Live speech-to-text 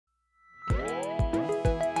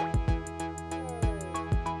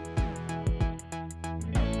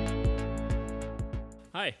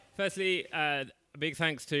Hi. Firstly, a big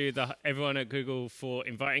thanks to everyone at Google for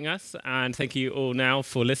inviting us, and thank you all now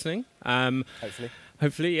for listening. Hopefully.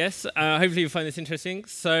 Hopefully, yes. Hopefully you find this interesting.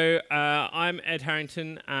 So I'm Ed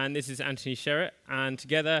Harrington, and this is Anthony Sheret, and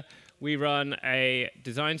together we run a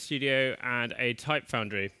design studio and a type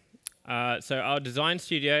foundry. So our design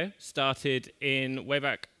studio started way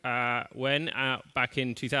back back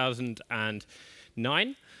in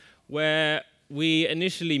 2009, where we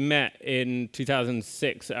initially met in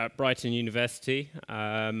 2006 at Brighton University,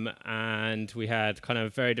 and we had kind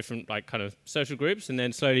of very different kind of social groups, and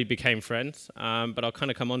then slowly became friends. But I'll kind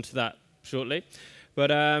of come on to that shortly.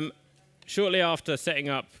 But shortly after setting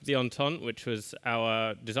up the Entente, which was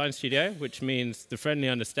our design studio, which means the friendly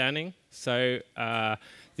understanding. So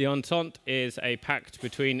the Entente is a pact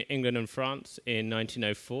between England and France in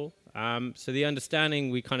 1904. So the understanding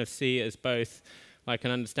we kind of see as both like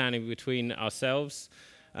an understanding between ourselves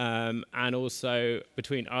and also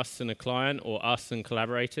between us and a client or us and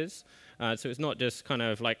collaborators. So it's not just kind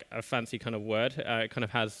of like a fancy kind of word. It kind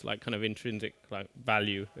of has like kind of intrinsic like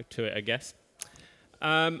value to it, I guess.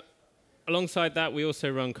 Alongside that, we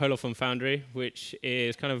also run Colophon Foundry, which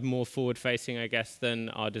is kind of more forward-facing, I guess, than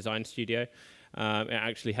our design studio. It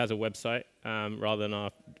actually has a website rather than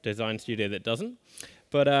our design studio that doesn't.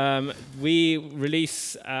 But we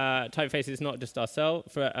release typefaces not just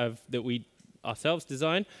ourselves that we ourselves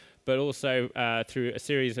design, but also through a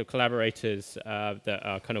series of collaborators that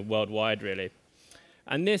are kind of worldwide, really.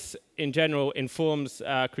 And this, in general,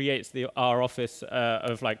 creates our office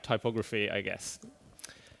of like typography, I guess.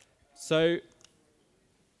 So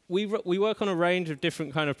we work on a range of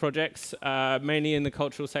different kind of projects, mainly in the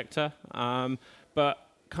cultural sector, but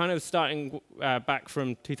kind of starting back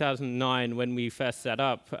from 2009 when we first set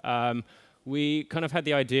up, we kind of had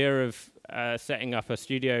the idea of setting up a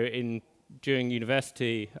studio during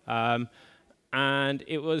university, and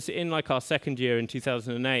it was in like our second year in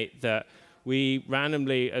 2008 that we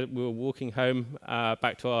randomly we were walking home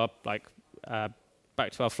back to our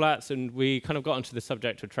flats, and we kind of got onto the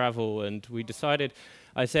subject of travel, and we decided.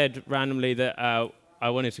 I said randomly that I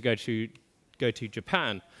wanted to go to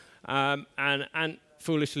Japan, and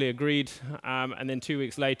foolishly agreed, and then 2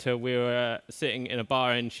 weeks later we were sitting in a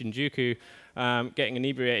bar in Shinjuku getting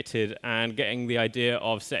inebriated and getting the idea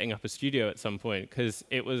of setting up a studio at some point, because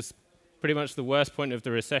it was pretty much the worst point of the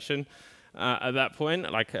recession at that point,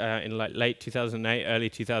 in late 2008, early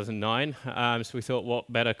 2009. So we thought,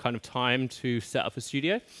 what better kind of time to set up a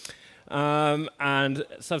studio? And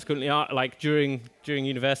subsequently, during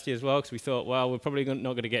university as well, because we thought, well, we're probably not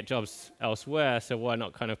going to get jobs elsewhere, so why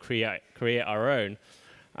not kind of create our own?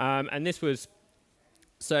 And this was,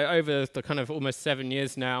 so over the kind of almost 7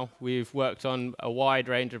 years now, we've worked on a wide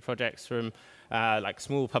range of projects from like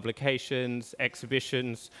small publications,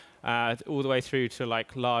 exhibitions, all the way through to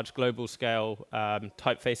like large global scale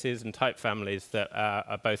typefaces and type families that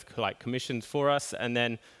are both like commissions for us, and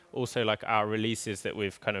then also like our releases that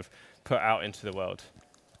we've kind of put out into the world.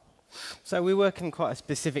 So we work in quite a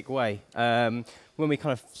specific way. When we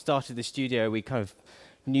kind of started the studio, we kind of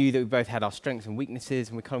knew that we both had our strengths and weaknesses,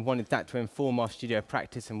 and we kind of wanted that to inform our studio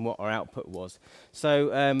practice and what our output was. So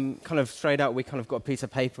kind of straight out, we kind of got a piece of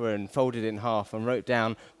paper and folded it in half and wrote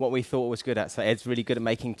down what we thought was good at. So Ed's really good at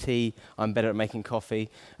making tea, I'm better at making coffee.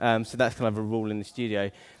 So that's kind of a rule in the studio.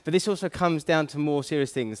 But this also comes down to more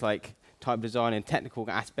serious things like type design and technical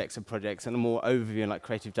aspects of projects, and a more overview and like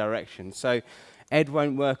creative direction. So Ed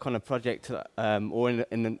won't work on a project or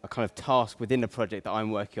in a kind of task within a project that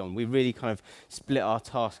I'm working on. We really kind of split our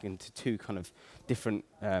task into two kind of different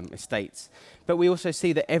estates. But we also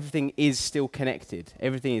see that everything is still connected.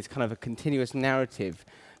 Everything is kind of a continuous narrative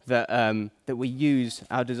that we use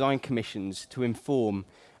our design commissions to inform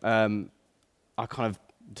our kind of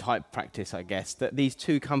type practice, I guess. That these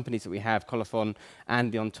two companies that we have, Colophon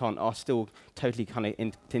and the Entente, are still totally kind of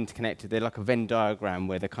interconnected. They're like a Venn diagram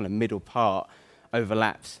where the kind of middle part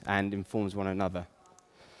overlaps and informs one another.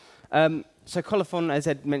 So Colophon, as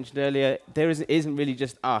Ed mentioned earlier, isn't really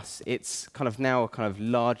just us. It's kind of now a kind of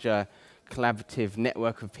larger collaborative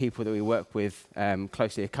network of people that we work with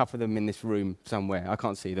closely. A couple of them in this room somewhere. I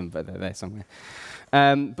can't see them, but they're there somewhere.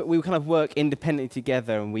 But we kind of work independently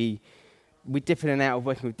together, and we dip in and out of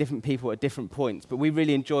working with different people at different points. But we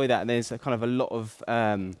really enjoy that, and there's a kind of a lot of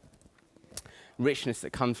richness that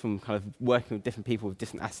comes from kind of working with different people with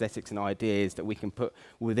different aesthetics and ideas that we can put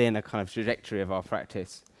within a kind of trajectory of our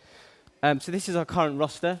practice. So this is our current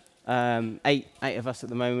roster, eight of us at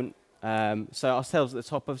the moment. So ourselves at the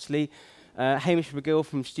top, obviously. Hamish McGill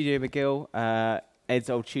from Studio McGill, Ed's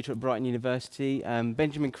old tutor at Brighton University.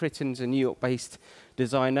 Benjamin Critton's a New York-based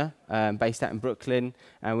designer based out in Brooklyn,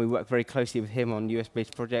 and we work very closely with him on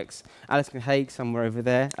US-based projects. Alison Haig, somewhere over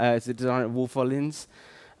there, is a designer at Wolf Ollins.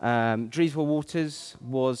 Dreeswell Waters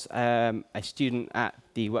was a student at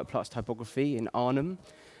the Workplatz Typography in Arnhem,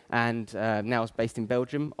 and now is based in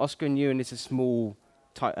Belgium. Oscar Nguyen is a small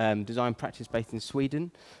design practice based in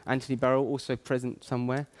Sweden. Anthony Barrell, also present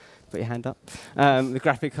somewhere. Put your hand up. The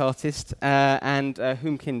graphic artist. And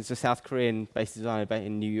Hoom-Kin is a South Korean-based designer based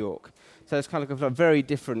in New York. So it's kind of a very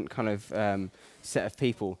different kind of set of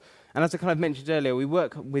people. And as I kind of mentioned earlier, we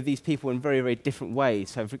work with these people in very, very different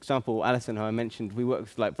ways. So, for example, Alison, who I mentioned, we work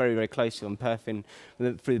with, like, very, very closely on Perfin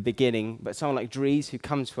through the beginning. But someone like Dries, who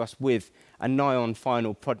comes to us with a nigh-on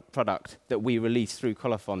final product that we release through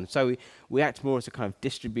Colophon. So we act more as a kind of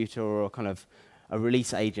distributor or a kind of a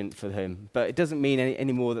release agent for him. But it doesn't mean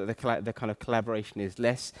any more that the kind of collaboration is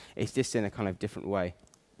less. It's just in a kind of different way.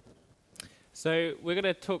 So we're going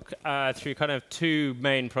to talk through kind of two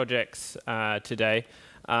main projects today.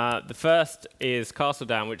 The first is Castle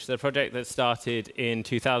Down, which is a project that started in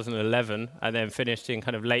 2011 and then finished in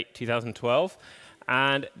kind of late 2012.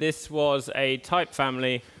 And this was a type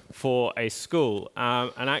family for a school,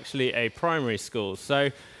 and actually a primary school. So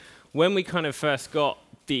when we kind of first got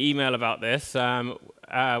the email about this, we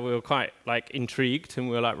were quite intrigued, and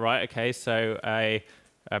we were like, right, okay, so a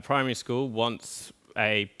primary school wants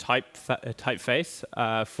a typeface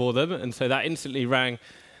for them, and so that instantly rang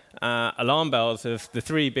alarm bells of the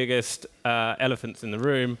three biggest elephants in the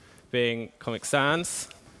room being Comic Sans,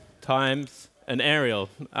 Times, and Arial.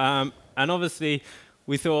 And obviously,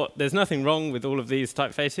 we thought there's nothing wrong with all of these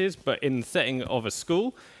typefaces, but in the setting of a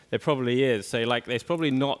school, there probably is. So it's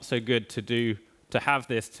probably not so good to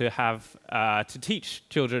teach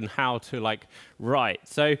children how to write.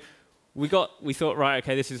 So we thought, right,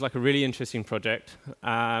 okay, this is a really interesting project,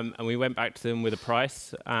 and we went back to them with a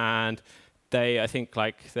price, and I think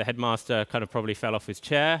the headmaster kind of probably fell off his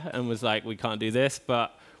chair and was like, we can't do this.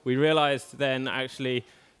 But we realized then actually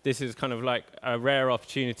this is kind of a rare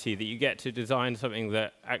opportunity that you get to design something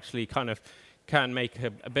that actually kind of can make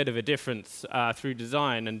a bit of a difference through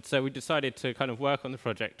design. And so we decided to kind of work on the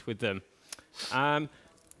project with them.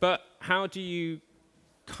 But how do you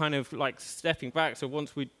kind of stepping back? So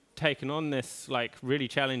once we'd taken on this really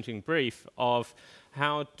challenging brief of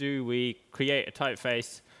how do we create a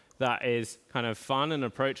typeface that is kind of fun and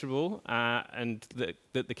approachable, and that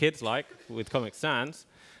the kids like with Comic Sans,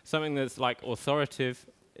 something that's authoritative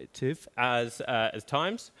as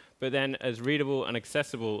Times, but then as readable and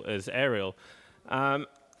accessible as Arial.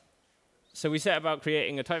 So we set about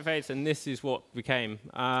creating a typeface, and this is what became.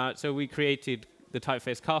 So we created the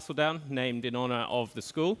typeface Castle Down, named in honor of the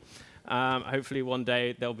school. Hopefully one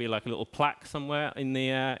day there'll be a little plaque somewhere in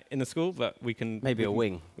the school, but we can maybe a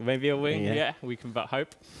wing. Maybe a wing. Yeah, we can but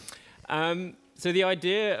hope. So the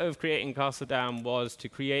idea of creating Castle Down was to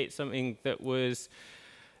create something that was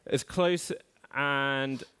as close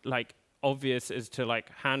and obvious as to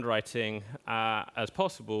handwriting as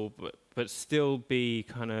possible, but still be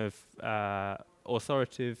kind of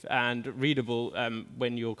authoritative and readable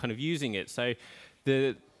when you're kind of using it. So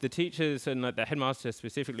the teachers and the headmaster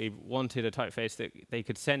specifically wanted a typeface that they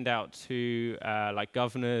could send out to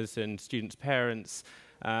governors and students' parents,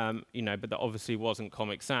 but that obviously wasn't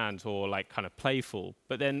Comic Sans or kind of playful.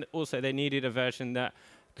 But then also they needed a version that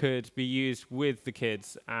could be used with the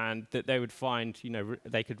kids and that they would find,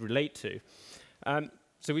 they could relate to.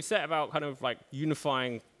 So we set about kind of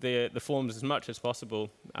unifying the forms as much as possible.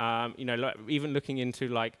 Even looking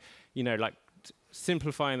into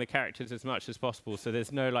simplifying the characters as much as possible. So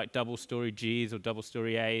there's no double story Gs or double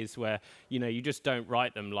story As where you just don't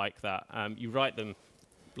write them like that. You write them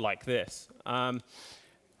like this.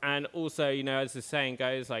 And also, as the saying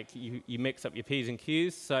goes, you mix up your P's and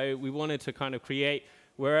Q's. So we wanted to kind of create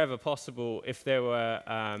wherever possible, if there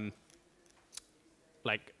were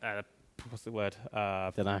what's the word?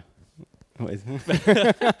 Don't know. What is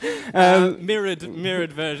it?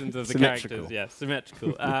 Mirrored versions of the characters. Yeah,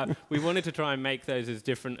 symmetrical. We wanted to try and make those as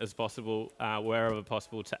different as possible, wherever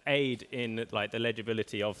possible, to aid in the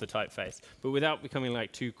legibility of the typeface, but without becoming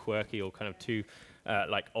too quirky or kind of too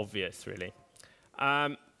obvious, really.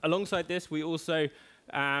 Alongside this, we also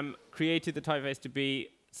created the typeface to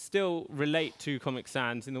still relate to Comic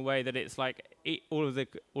Sans in the way that it's all of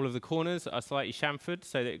the corners are slightly chamfered,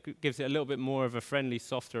 so that it gives it a little bit more of a friendly,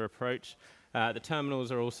 softer approach. The terminals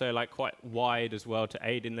are also quite wide as well to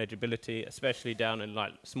aid in legibility, especially down in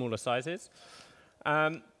smaller sizes.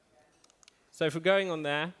 So for going on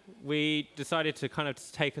there, we decided to kind of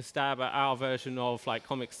take a stab at our version of like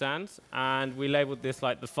Comic Sans, and we labeled this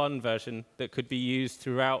like the fun version that could be used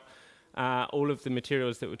throughout all of the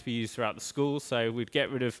materials that would be used throughout the school. So we'd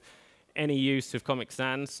get rid of any use of Comic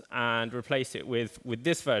Sans and replace it with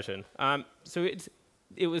this version. So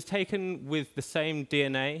it was taken with the same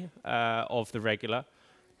DNA of the regular,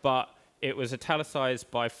 but it was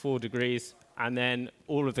italicized by 4 degrees, and then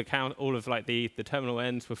all of the terminal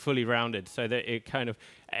ends were fully rounded, so that it kind of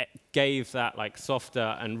gave that like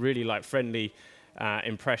softer and really like friendly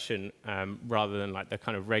impression rather than like the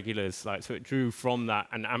kind of regulars. Like, so it drew from that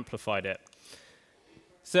and amplified it.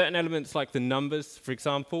 Certain elements like the numbers, for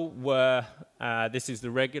example, were this is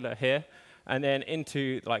the regular here, and then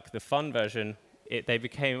into like the fun version, they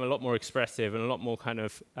became a lot more expressive and a lot more kind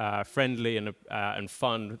of friendly and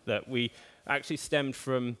fun. That we actually stemmed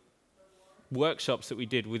from workshops that we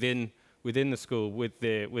did within the school with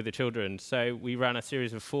the children. So we ran a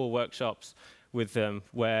series of 4 workshops with them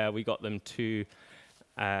where we got them to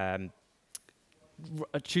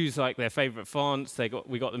choose like their favorite fonts.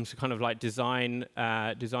 We got them to kind of like design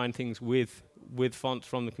things with fonts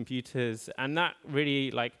from the computers, and that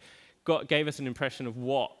really like gave us an impression of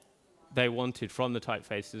what they wanted from the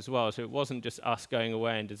typeface as well. So it wasn't just us going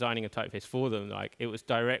away and designing a typeface for them. Like, it was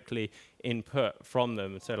directly input from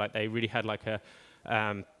them. So like they really had like a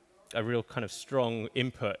real kind of strong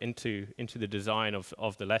input into the design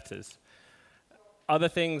of the letters. Other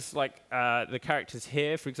things like the characters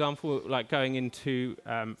here, for example, like going into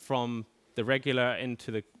from the regular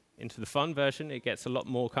into the fun version, it gets a lot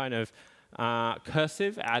more kind of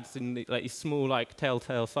cursive. Adds in like these small like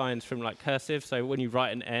telltale signs from like cursive. So when you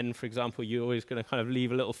write an N, for example, you're always going to kind of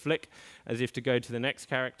leave a little flick as if to go to the next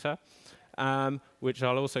character, which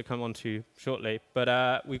I'll also come on to shortly.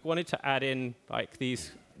 But we wanted to add in like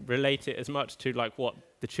these, relate it as much to like what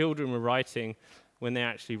the children were writing when they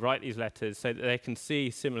actually write these letters, so that they can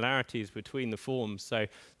see similarities between the forms. So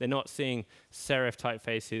they're not seeing serif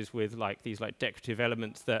typefaces with like these like decorative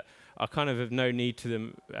elements that are kind of no need to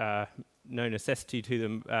them, no necessity to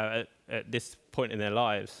them at this point in their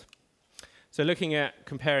lives. So looking at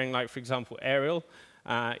comparing, like for example, Arial,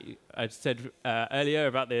 I said earlier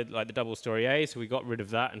about the double story A, so we got rid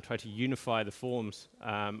of that and tried to unify the forms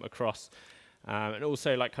across. And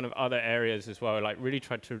also like kind of other areas as well, like really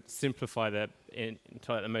tried to simplify into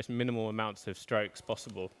like the most minimal amounts of strokes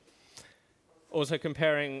possible. Also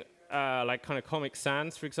comparing like kind of Comic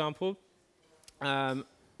Sans, for example.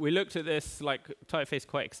 We looked at this like typeface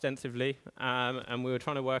quite extensively, and we were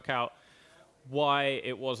trying to work out why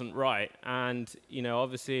it wasn't right. And you know,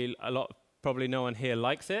 obviously probably no one here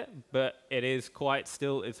likes it, but it is quite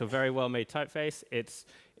still, it's a very well-made typeface.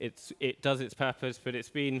 It does its purpose, but it's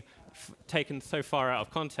been taken so far out of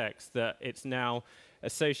context that it's now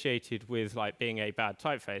associated with like being a bad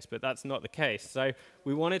typeface, but that's not the case. So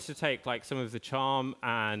we wanted to take like some of the charm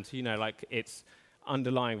and, you know, like its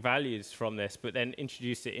underlying values from this, but then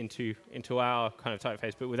introduce it into our kind of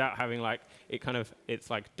typeface, but without having like it's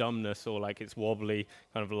like dumbness or like it's wobbly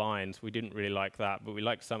kind of lines. We didn't really like that, but we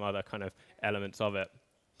liked some other kind of elements of it.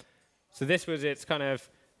 So this was its kind of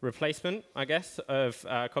replacement, I guess, of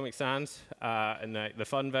Comic Sans and the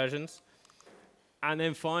fun versions. And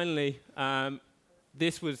then finally,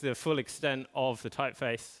 this was the full extent of the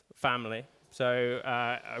typeface family. So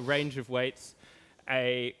a range of weights,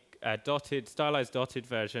 a stylized dotted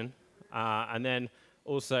version, and then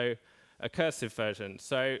also a cursive version.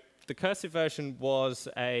 So the cursive version was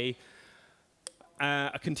a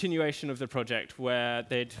continuation of the project where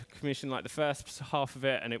they'd commissioned like the first half of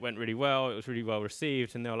it and it went really well, it was really well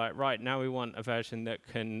received, and they were like, right, now we want a version that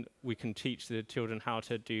we can teach the children how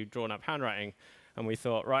to do drawn up handwriting. And we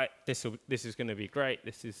thought, right, this is going to be great,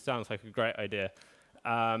 sounds like a great idea.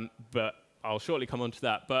 But I'll shortly come on to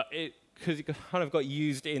that. But because it kind of got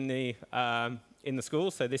used in the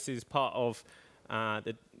school, so this is part of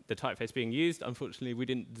the typeface being used. Unfortunately, we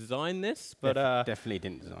didn't design this, but definitely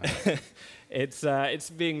didn't design it. It's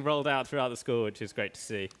being rolled out throughout the school, which is great to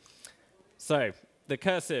see. So the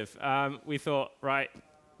cursive, we thought, right,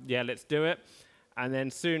 yeah, let's do it. And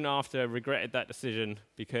then soon after, regretted that decision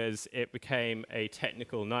because it became a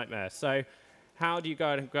technical nightmare. So how do you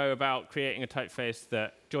go about creating a typeface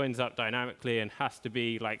that joins up dynamically and has to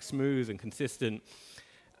be like smooth and consistent?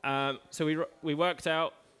 So we worked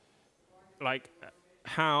out like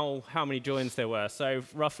how many joins there were. So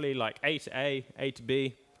roughly like A to A, A to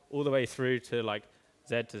B, all the way through to like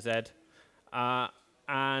Z to Z.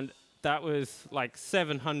 And that was like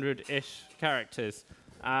 700-ish characters.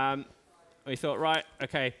 We thought, right,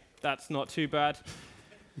 okay, that's not too bad.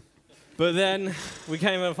 But then we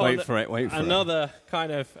came upon Wait for it. another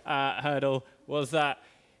kind of hurdle, was that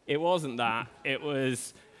it wasn't that, it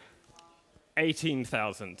was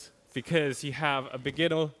 18,000, because you have a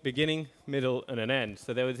beginning, middle, and an end.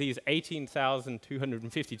 So there was these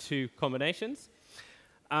 18,252 combinations.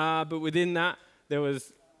 But within that, there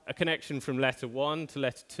was a connection from letter 1 to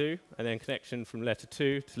letter 2, and then connection from letter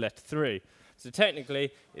 2 to letter 3. So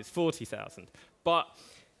technically, it's 40,000. But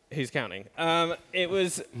who's counting? It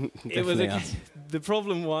was the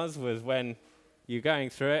problem was when you're going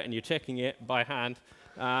through it and you're checking it by hand,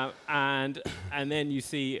 and then you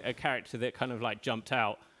see a character that kind of like jumped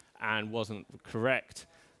out and wasn't correct,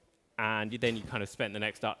 and then you kind of spent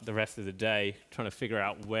the rest of the day trying to figure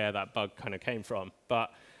out where that bug kind of came from.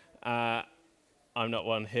 But I'm not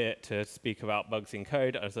one here to speak about bugs in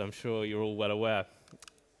code, as I'm sure you're all well aware.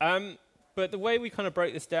 But the way we kind of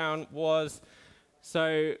broke this down was,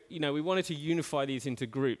 so, we wanted to unify these into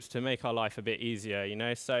groups to make our life a bit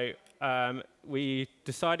easier, So we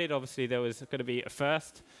decided, obviously, there was going to be a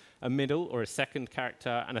first, a middle, or a second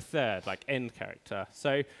character, and a third, like end character.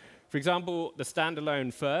 So, for example, the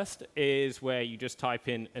standalone first is where you just type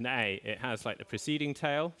in an A. It has like the preceding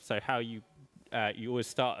tail, so how you always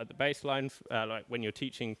start at the baseline, like when you're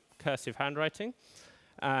teaching cursive handwriting.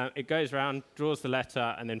 It goes around, draws the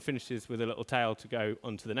letter, and then finishes with a little tail to go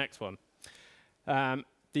on to the next one.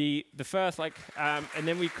 The first, and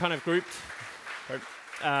then we kind of grouped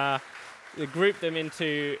them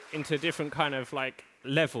into different kind of like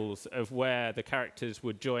levels of where the characters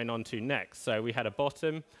would join onto next. So we had a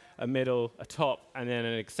bottom, a middle, a top, and then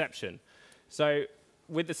an exception. So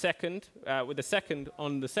with the second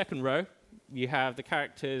on the second row, you have the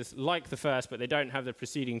characters like the first, but they don't have the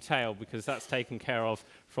preceding tail because that's taken care of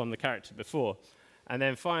from the character before. And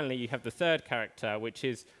then finally, you have the third character, which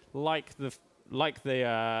is like the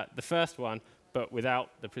first one, but without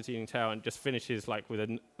the preceding tail, and just finishes like with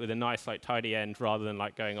a nice like tidy end rather than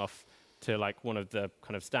like going off to like one of the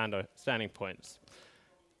kind of standing points.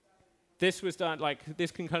 This was done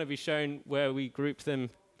this can kind of be shown where we grouped them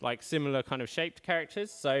like similar kind of shaped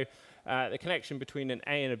characters. So the connection between an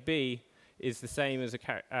A and a B is the same as the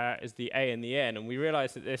A and the N, and we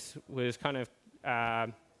realized that this was kind of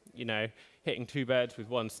hitting two birds with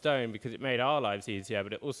one stone, because it made our lives easier,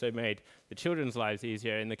 but it also made the children's lives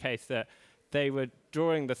easier in the case that they were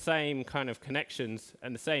drawing the same kind of connections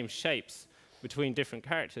and the same shapes between different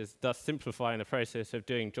characters, thus simplifying the process of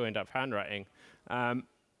doing joined-up handwriting.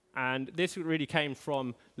 And this really came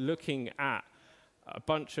from looking at a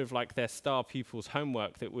bunch of like their star pupils'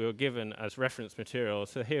 homework that we were given as reference material.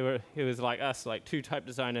 So here was like us, like two type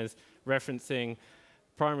designers referencing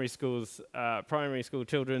primary school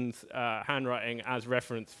children's handwriting as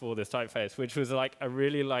reference for this typeface, which was like a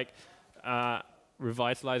really like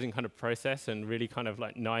revitalizing kind of process, and really kind of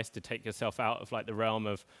like nice to take yourself out of like the realm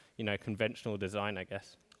of conventional design, I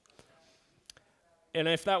guess. And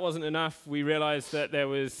if that wasn't enough, we realized that there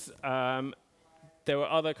were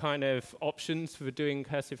other kind of options for doing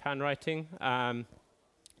cursive handwriting,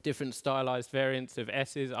 different stylized variants of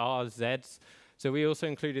S's, R's, Z's. So we also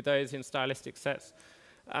included those in stylistic sets,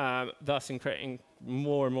 thus in creating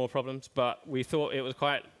more and more problems. But we thought it was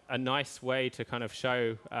quite a nice way to kind of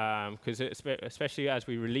show, because especially as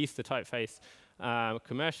we released the typeface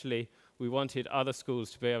commercially, we wanted other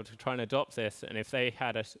schools to be able to try and adopt this, and if they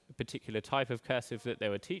had a particular type of cursive that they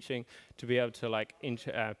were teaching, to be able to like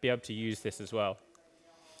be able to use this as well.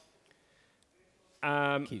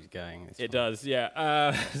 Keeps going. It does,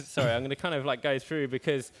 yeah. Sorry, I'm going to kind of like go through,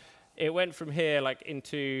 because it went from here like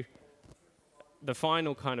into the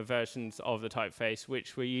final kind of versions of the typeface,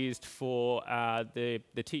 which were used for the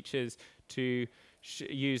teachers to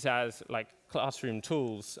use as like classroom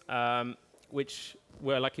tools, which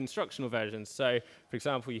were like instructional versions. So, for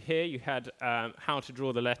example, here you had how to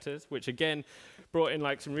draw the letters, which again brought in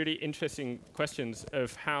like some really interesting questions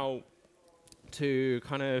of how to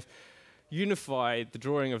kind of unify the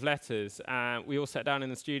drawing of letters. We all sat down in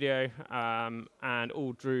the studio and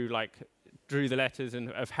all drew the letters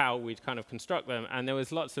and of how we'd kind of construct them. And there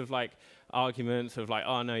was lots of like arguments of like,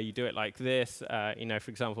 oh no, you do it like this. For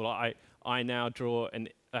example, I now draw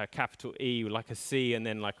a capital E like a C and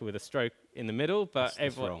then like with a stroke in the middle, but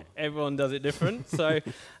everyone does it different. So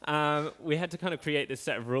we had to kind of create this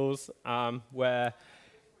set of rules where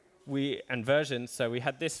versions. So we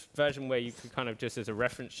had this version where you could kind of just as a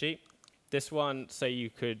reference sheet. This one, so you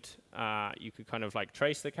could kind of like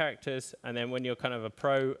trace the characters, and then when you're kind of a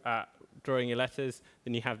pro at drawing your letters,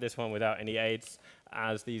 then you have this one without any aids,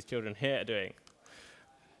 as these children here are doing.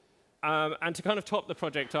 And to kind of top the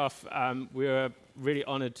project off, we were really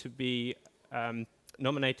honored to be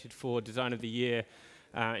nominated for Design of the Year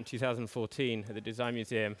in 2014 at the Design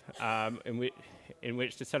Museum, in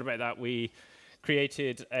which to celebrate that we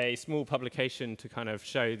created a small publication to kind of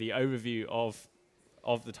show the overview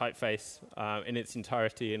of the typeface in its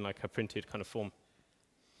entirety in like a printed kind of form.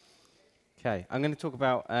 Okay, I'm going to talk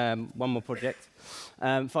about one more project.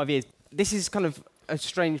 5 years. This is kind of a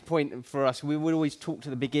strange point for us. We would always talk to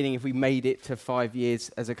the beginning, if we made it to 5 years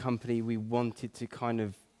as a company, we wanted to kind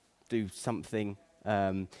of do something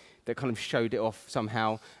that kind of showed it off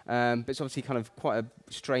somehow. But it's obviously kind of quite a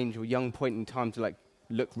strange or young point in time to like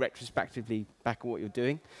look retrospectively back at what you're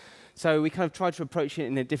doing. So we kind of tried to approach it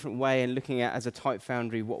in a different way and looking at, as a type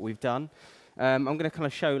foundry, what we've done. I'm going to kind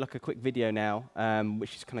of show like a quick video now,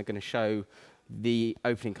 which is kind of going to show the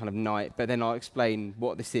opening kind of night, but then I'll explain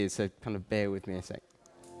what this is, so kind of bear with me a sec.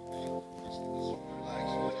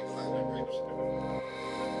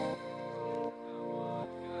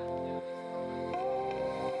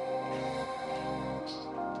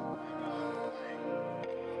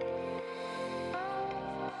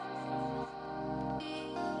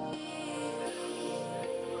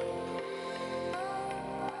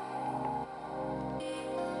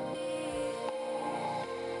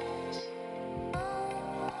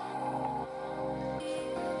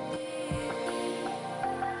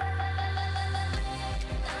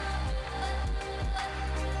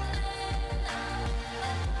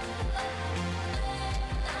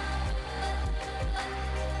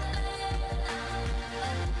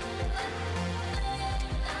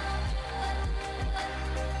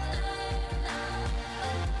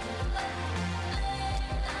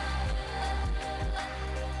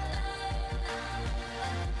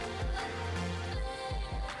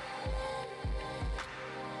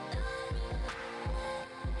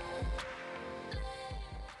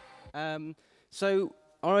 So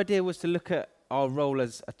our idea was to look at our role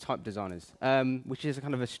as type designers, which is a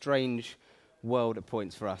kind of a strange world at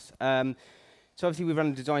points for us. So obviously we run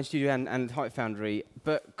a design studio and type foundry,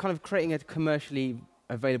 but kind of creating a commercially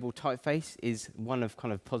available typeface is one of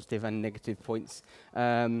kind of positive and negative points.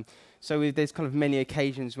 So there's kind of many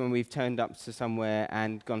occasions when we've turned up to somewhere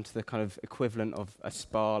and gone to the kind of equivalent of a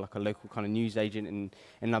SPA, like a local kind of news agent in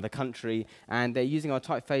another country, and they're using our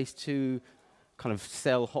typeface to kind of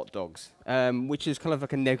sell hot dogs, which is kind of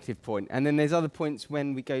like a negative point. And then there's other points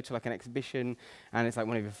when we go to like an exhibition and it's like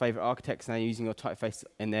one of your favorite architects and they're using your typeface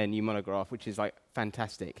in their new monograph, which is like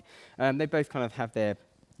fantastic. They both kind of have their,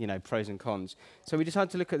 you know, pros and cons. So we decided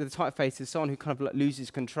to look at the typeface as someone who kind of like loses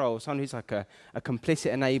control, someone who's like a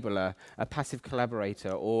complicit enabler, a passive collaborator,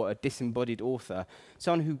 or a disembodied author,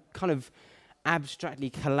 someone who kind of abstractly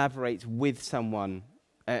collaborates with someone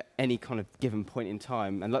at any kind of given point in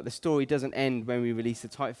time. And like the story doesn't end when we release the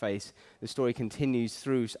typeface, the story continues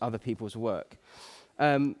through other people's work.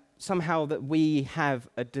 Somehow that we have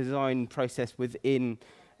a design process within,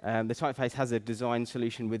 the typeface has a design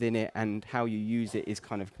solution within it, and how you use it is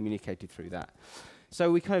kind of communicated through that.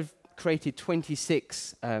 So we kind of created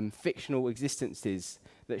 26 fictional existences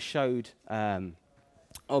that showed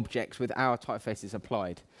objects with our typefaces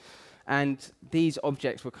applied. And these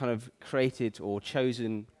objects were kind of created or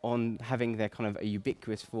chosen on having their kind of a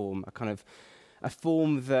ubiquitous form, a kind of a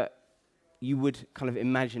form that you would kind of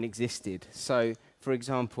imagine existed. So, for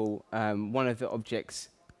example, one of the objects,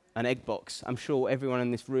 an egg box, I'm sure everyone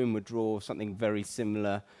in this room would draw something very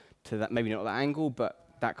similar to that, maybe not that angle, but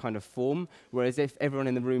that kind of form. Whereas if everyone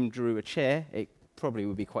in the room drew a chair, it probably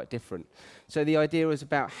would be quite different. So the idea was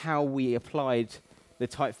about how we applied the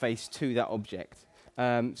typeface to that object.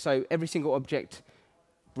 So every single object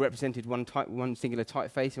represented one singular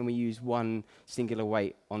typeface, and we used one singular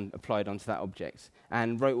weight applied onto that object,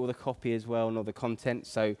 and wrote all the copy as well and all the content.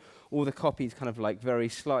 So all the copy is kind of like very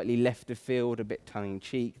slightly left of field, a bit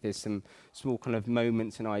tongue-in-cheek. There's some small kind of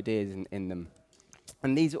moments and ideas in them.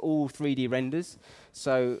 And these are all 3D renders.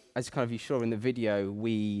 So as kind of you saw in the video,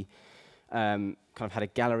 we kind of had a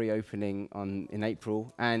gallery opening in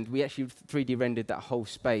April, and we actually 3D rendered that whole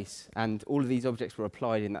space, and all of these objects were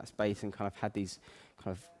applied in that space and kind of had these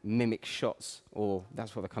kind of mimic shots, or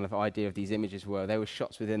that's what the kind of idea of these images were. They were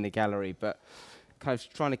shots within the gallery, but kind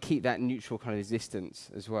of trying to keep that neutral kind of existence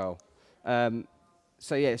as well.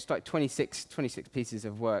 So yeah, it's like 26 pieces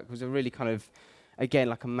of work. It was a really kind of, again,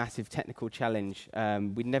 like a massive technical challenge.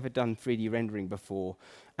 We'd never done 3D rendering before,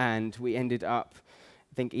 and we ended up,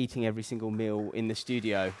 I think, eating every single meal in the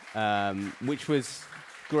studio, which was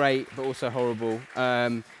great, but also horrible.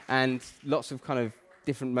 And lots of kind of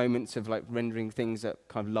different moments of like rendering things at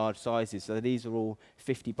kind of large sizes. So these are all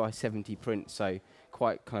 50 by 70 prints, so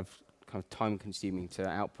quite kind of time consuming to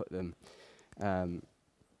output them.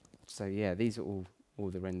 So yeah, these are all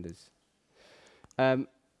the renders.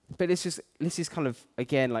 but this is kind of,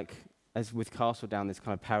 again, like as with Castle Down, there's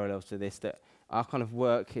kind of parallels to this, that our kind of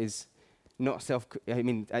work is not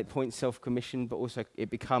at points self-commissioned, but also it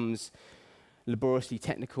becomes laboriously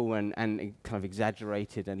technical and kind of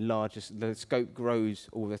exaggerated and large. The scope grows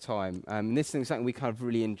all the time. This is something we kind of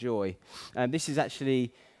really enjoy. This is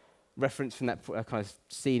actually reference from that kind of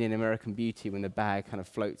scene in American Beauty when the bag kind of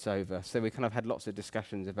floats over. So we kind of had lots of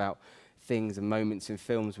discussions about things and moments in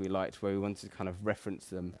films we liked where we wanted to kind of reference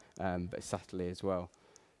them, but subtly as well.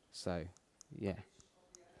 So, yeah.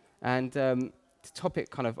 And to top it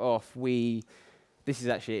kind of off, this is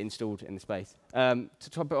actually installed in the space. To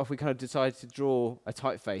top it off, we kind of decided to draw a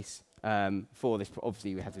typeface for this.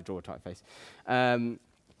 Obviously, we had to draw a typeface.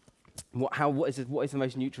 What is the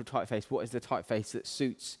most neutral typeface? What is the typeface that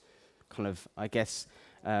suits kind of, I guess,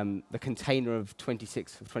 the container of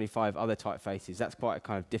 26 or 25 other typefaces? That's quite a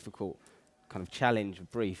kind of difficult kind of challenge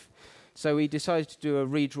of brief. So we decided to do a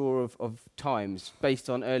redraw of times based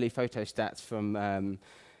on early photo stats from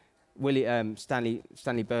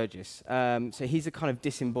Stanley Burgess. So he's a kind of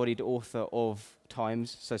disembodied author of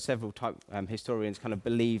times. So several historians kind of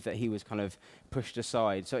believe that he was kind of pushed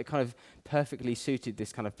aside. So it kind of perfectly suited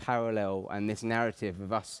this kind of parallel and this narrative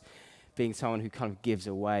of us being someone who kind of gives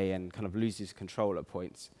away and kind of loses control at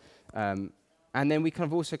points. And then we kind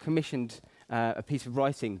of also commissioned a piece of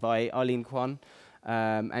writing by Arlene Kwan.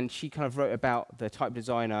 And she kind of wrote about the type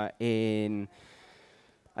designer in,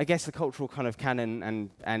 I guess, the cultural kind of canon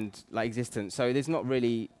and like existence. So there's not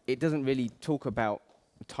really, it doesn't really talk about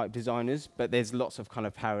type designers, but there's lots of kind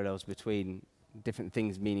of parallels between different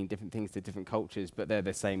things meaning different things to different cultures, but they're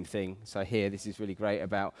the same thing. So here, this is really great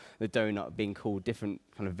about the donut being called different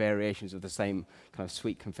kind of variations of the same kind of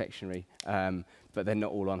sweet confectionery, but they're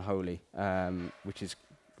not all unholy, which is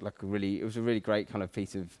like it was a really great kind of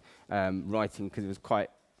piece of writing, because it was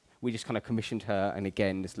we just kind of commissioned her and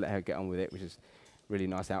again just let her get on with it, which is really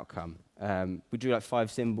nice outcome. We drew like 5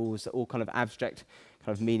 symbols, all kind of abstract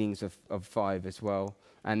kind of meanings of 5 as well,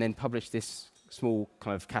 and then published this small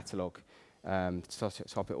kind of catalogue to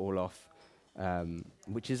top it all off,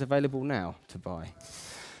 which is available now to buy.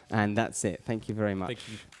 And that's it. Thank you very much. Thank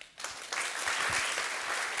you.